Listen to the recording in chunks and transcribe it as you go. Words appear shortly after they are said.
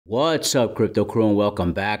What's up, Crypto Crew, and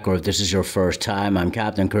welcome back. Or if this is your first time, I'm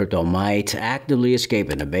Captain Crypto Might, actively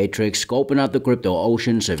escaping the matrix, scoping out the crypto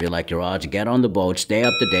ocean. So if you like your odds, get on the boat, stay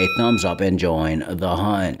up to date, thumbs up, and join the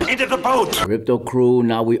hunt. Into the boat! Crypto Crew,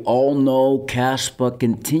 now we all know Kaspa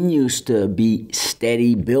continues to be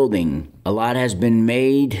steady building. A lot has been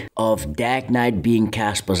made of DagKnight being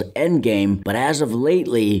Kaspa's endgame, but as of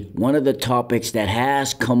lately, one of the topics that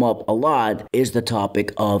has come up a lot is the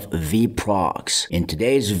topic of Progs. In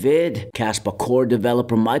today's vid, Kaspa core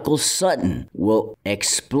developer Michael Sutton will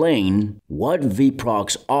explain what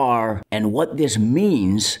Progs are and what this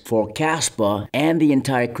means for Kaspa and the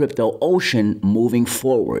entire crypto ocean moving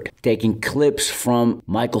forward. Taking clips from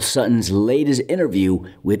Michael Sutton's latest interview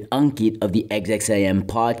with Ankit of the XXAM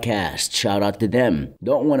podcast. Shout out to them.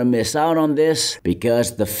 Don't want to miss out on this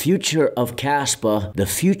because the future of Kaspa, the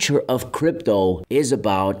future of crypto is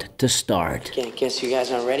about to start. I guess you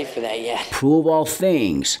guys aren't ready for that yet. Prove all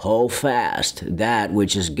things, hold fast, that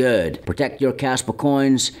which is good. Protect your Kaspa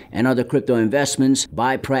coins and other crypto investments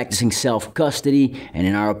by practicing self-custody, and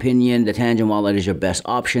in our opinion, the Tangent wallet is your best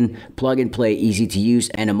option. Plug and play, easy to use,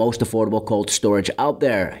 and the most affordable cold storage out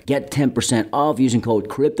there. Get 10% off using code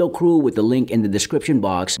CryptoCrew with the link in the description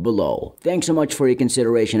box below. Thanks so much for your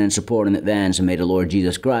consideration and support in advance, and may the Lord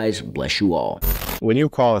Jesus Christ bless you all. When you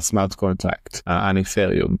call a smart contract on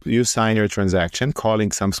Ethereum, you sign your transaction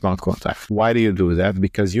calling some smart contract. Why do you do that?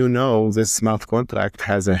 Because you know this smart contract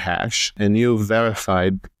has a hash, and you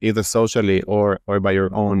verified either socially or by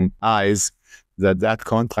your own eyes that that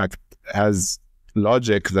contract has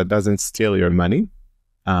logic that doesn't steal your money,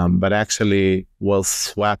 but actually will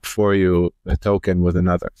swap for you a token with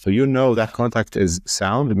another. So you know that contract is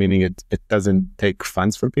sound, meaning it doesn't take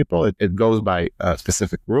funds from people. It goes by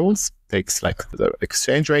specific rules, takes like the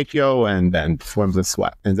exchange ratio, and then forms a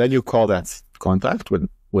swap. And then you call that contract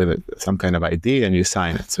with some kind of ID and you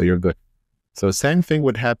sign it, so you're good. So same thing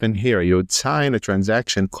would happen here. You would sign a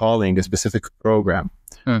transaction calling a specific program.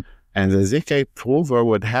 And the ZK prover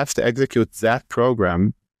would have to execute that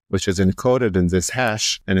program, which is encoded in this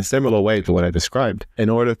hash in a similar way to what I described, in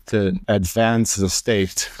order to advance the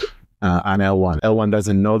state on L1. L1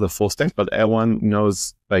 doesn't know the full state, but L1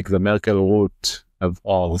 knows like the Merkle root of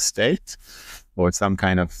all the state or some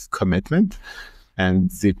kind of commitment.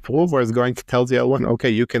 And the prover is going to tell the L1, okay,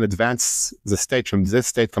 you can advance the state from this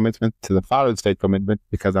state commitment to the following state commitment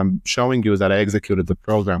because I'm showing you that I executed the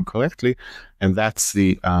program correctly. And that's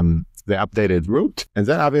the updated route. And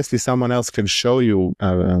then obviously someone else can show you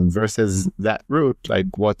versus that route, like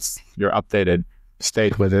what's your updated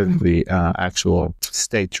state within the actual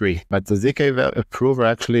state tree. But the ZK prover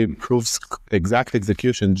actually proves exact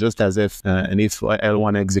execution just as if an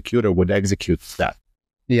L1 executor would execute that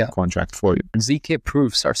contract for you. ZK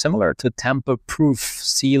proofs are similar to tamper-proof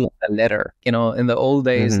seal a letter. You know, in the old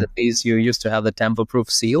days, at least, you used to have the tamper-proof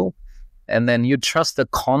seal, and then you trust the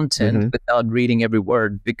content without reading every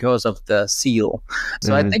word because of the seal.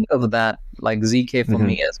 So I think of that, like ZK for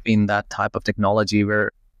me has been that type of technology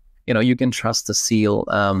where, you know, you can trust the seal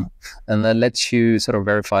and that lets you sort of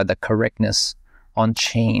verify the correctness on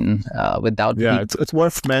chain without... Yeah, it's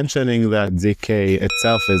worth mentioning that ZK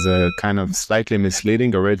itself is a kind of slightly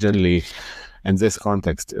misleading originally in this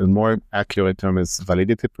context. A more accurate term is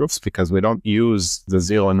validity proofs because we don't use the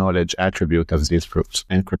zero knowledge attribute of these proofs.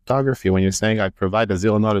 In cryptography, when you're saying I provide a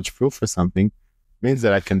zero knowledge proof for something, it means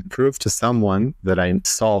that I can prove to someone that I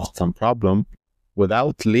solved some problem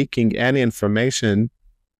without leaking any information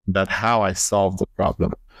about how I solved the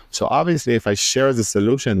problem. So obviously, if I share the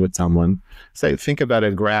solution with someone, say, think about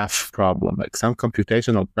a graph problem, like some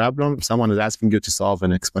computational problem, someone is asking you to solve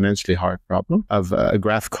an exponentially hard problem of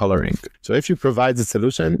graph coloring. So if you provide the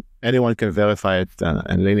solution, anyone can verify it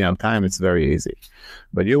in linear time. It's very easy.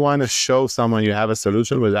 But you want to show someone you have a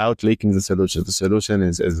solution without leaking the solution. The solution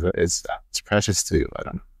is precious to you. I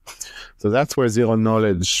don't know. So that's where zero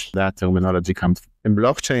knowledge, that terminology comes from. In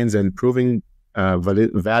blockchains and proving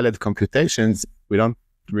valid computations, we don't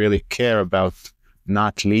really care about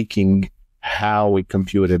not leaking how we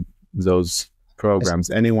computed those programs.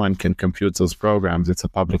 Anyone can compute those programs. It's a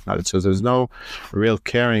public knowledge. So there's no real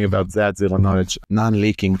caring about that zero knowledge,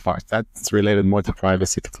 non-leaking part. That's related more to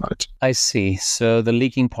privacy technology. I see. So the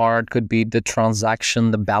leaking part could be the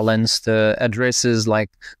transaction, the balance, the addresses,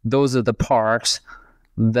 like those are the parts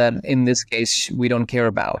that in this case we don't care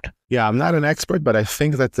about. Yeah, I'm not an expert, but I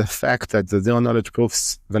think that the fact that the zero knowledge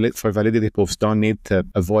proofs for validity proofs don't need to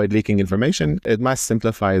avoid leaking information, it must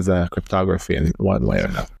simplify the cryptography in one way or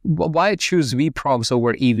another. Why choose Progs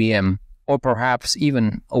over EVM or perhaps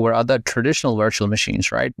even over other traditional virtual machines,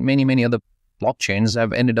 right? Many other blockchains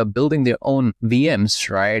have ended up building their own VMs,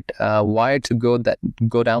 right? Why to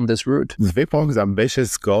go down this route? VPROG's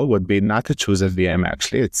ambitious goal would be not to choose a VM,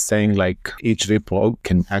 actually. It's saying like each VPROG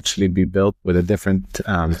can actually be built with a different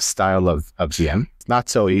style of VM. It's not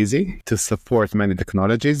so easy to support many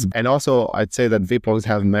technologies. And also, I'd say that VPROGs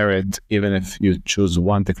have merit even if you choose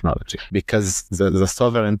one technology, because the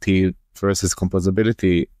sovereignty versus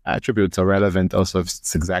composability attributes are relevant also if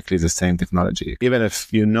it's exactly the same technology. Even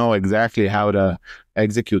if you know exactly how to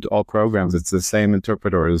execute all programs, it's the same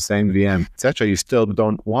interpreter, the same VM, etc., you still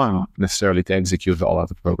don't want necessarily to execute all of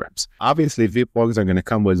the programs. Obviously, VPROGs are going to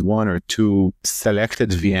come with one or two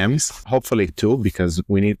selected VMs, hopefully two, because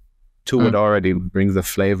we need two would already bring the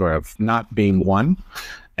flavor of not being one,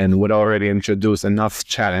 and would already introduce enough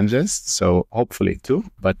challenges. So hopefully two,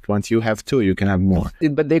 but once you have two, you can have more.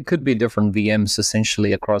 But there could be different VMs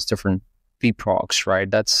essentially across different VPROGs, right?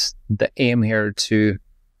 That's the aim here, to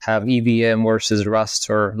have EVM versus Rust,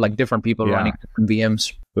 or like different people running different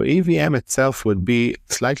VMs. So EVM itself would be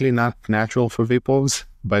slightly not natural for VPROGs,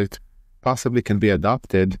 but it possibly can be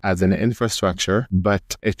adopted as an infrastructure,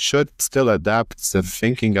 but it should still adapt the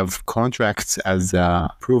thinking of contracts as a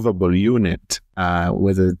provable unit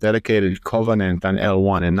with a dedicated covenant on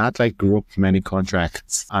L1, and not like group many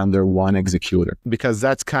contracts under one executor. Because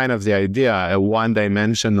that's kind of the idea, a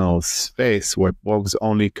one-dimensional space where PROGs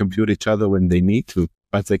only compute each other when they need to,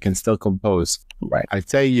 but they can still compose. Right. I'd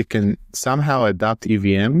say you can somehow adopt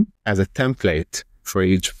EVM as a template for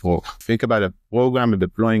each PROG. Think about a program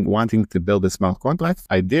deploying, wanting to build a smart contract.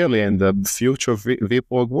 Ideally, in the future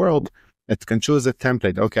VPROG world, it can choose a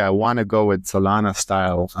template. Okay, I want to go with Solana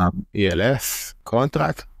style ELF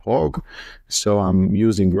contract PROG. So I'm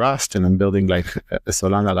using Rust and I'm building like a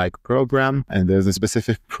Solana-like program. And there's a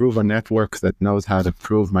specific prover network that knows how to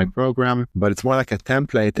prove my program. But it's more like a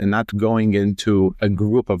template and not going into a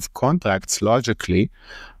group of contracts logically,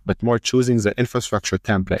 but more choosing the infrastructure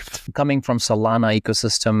template. Coming from Solana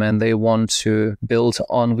ecosystem and they want to build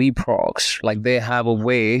on VPROGs, like they have a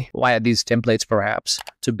way via these templates perhaps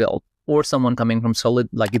to build. Or someone coming from Solid,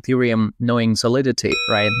 like Ethereum, knowing Solidity,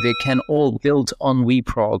 right? They can all build on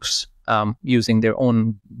VPROGs using their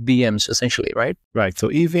own VMs, essentially, right? Right. So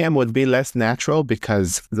EVM would be less natural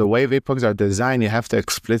because the way VPROGs are designed, you have to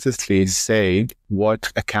explicitly say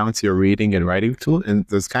what accounts you're reading and writing to. And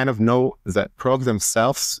there's kind of that PROGs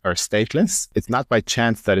themselves are stateless. It's not by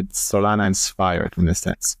chance that it's Solana inspired in a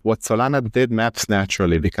sense. What Solana did maps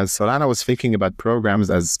naturally, because Solana was thinking about programs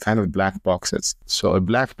as kind of black boxes. So a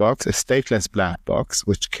black box, a stateless black box,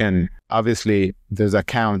 which can, obviously, there's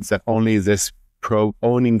accounts that only this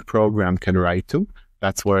owning program can write to.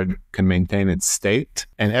 That's where it can maintain its state.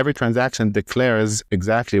 And every transaction declares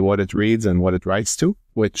exactly what it reads and what it writes to,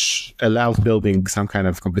 which allows building some kind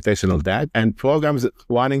of computational DAG. And programs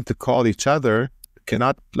wanting to call each other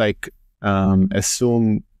cannot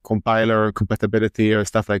assume compiler compatibility or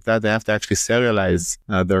stuff like that. They have to actually serialize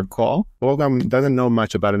their call. Program doesn't know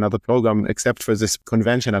much about another program except for this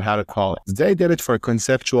convention of how to call it. They did it for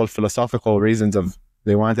conceptual, philosophical reasons of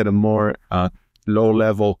they wanted a more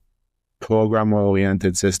low-level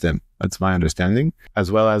program-oriented system. That's my understanding,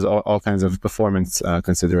 as well as all kinds of performance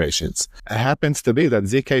considerations. It happens to be that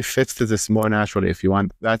ZK fits to this more naturally, if you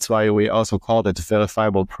want. That's why we also called it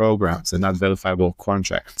verifiable programs and not verifiable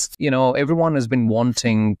contracts. You know, everyone has been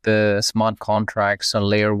wanting the smart contracts on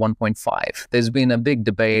layer 1.5. There's been a big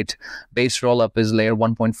debate. Base rollup is layer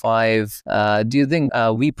 1.5. Do you think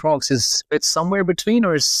VPROGs fits somewhere between,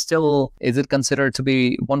 or is it considered to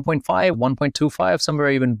be 1.5, 1.25, somewhere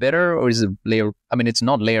even better, or is it layer? I mean, it's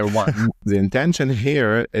not layer 1. The intention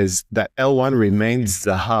here is that L1 remains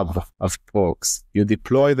the hub of PROGs. You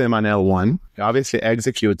deploy them on L1, you obviously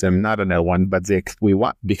execute them not on L1, but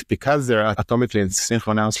because they're atomically and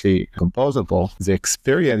synchronously composable, the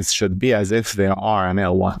experience should be as if they are on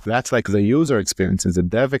L1. That's like the user experience and the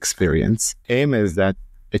dev experience. Aim is that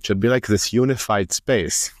it should be like this unified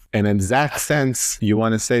space. And in that sense, you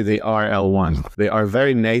want to say they are L1. They are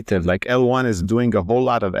very native. Like L1 is doing a whole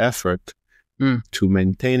lot of effort to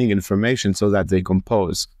maintaining information so that they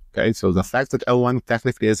compose. Okay, so the fact that L1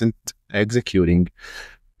 technically isn't executing,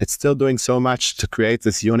 it's still doing so much to create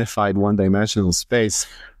this unified one-dimensional space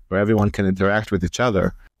where everyone can interact with each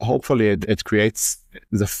other. Hopefully it creates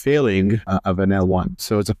the feeling of an L1.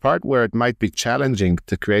 So it's a part where it might be challenging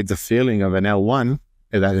to create the feeling of an L1,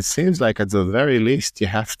 that it seems like at the very least you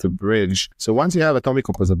have to bridge. So once you have atomic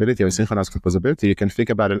composability or synchronous composability, you can think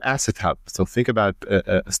about an asset hub. So think about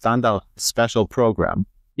a standard special program,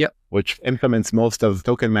 which implements most of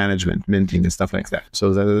token management, minting and stuff like that.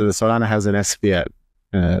 So the Solana has an SPL.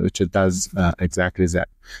 which it does exactly that.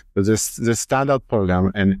 So this standard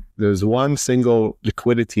program, and there's one single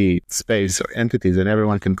liquidity space or entities, and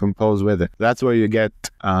everyone can compose with it. That's where you get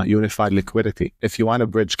unified liquidity. If you want to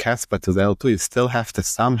bridge Kaspa to the L2, you still have to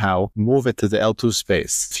somehow move it to the L2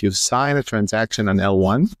 space. If you sign a transaction on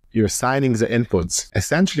L1, you're signing the inputs.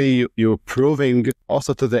 Essentially, you're proving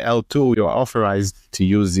also to the L2 you're authorized to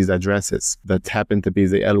use these addresses that happen to be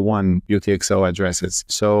the L1 UTXO addresses.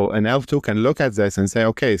 So an L2 can look at this and say,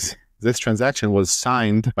 okay, this transaction was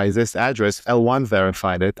signed by this address. L1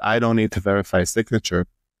 verified it. I don't need to verify signature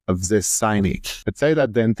of this signee. I'd say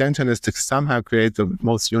that the intention is to somehow create the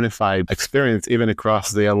most unified experience even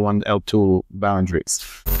across the L1, L2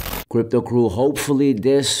 boundaries. Crypto Crew, hopefully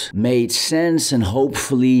this made sense and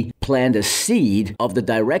hopefully planted a seed of the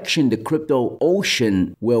direction the crypto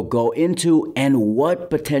ocean will go into and what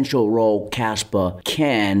potential role Kaspa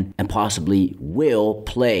can and possibly will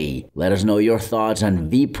play. Let us know your thoughts on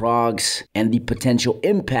VProgs and the potential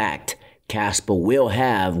impact Kaspa will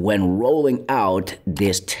have when rolling out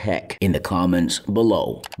this tech in the comments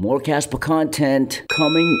below. More Kaspa content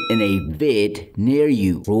coming in a vid near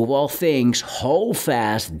you. Prove all things, hold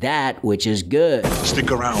fast that which is good. Stick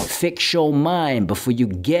around. Fix your mind before you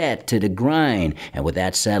get to the grind. And with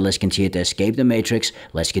that said, let's continue to escape the matrix.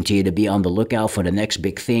 Let's continue to be on the lookout for the next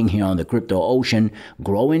big thing here on the crypto ocean.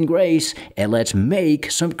 Grow in grace and let's make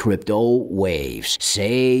some crypto waves.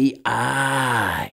 Say I.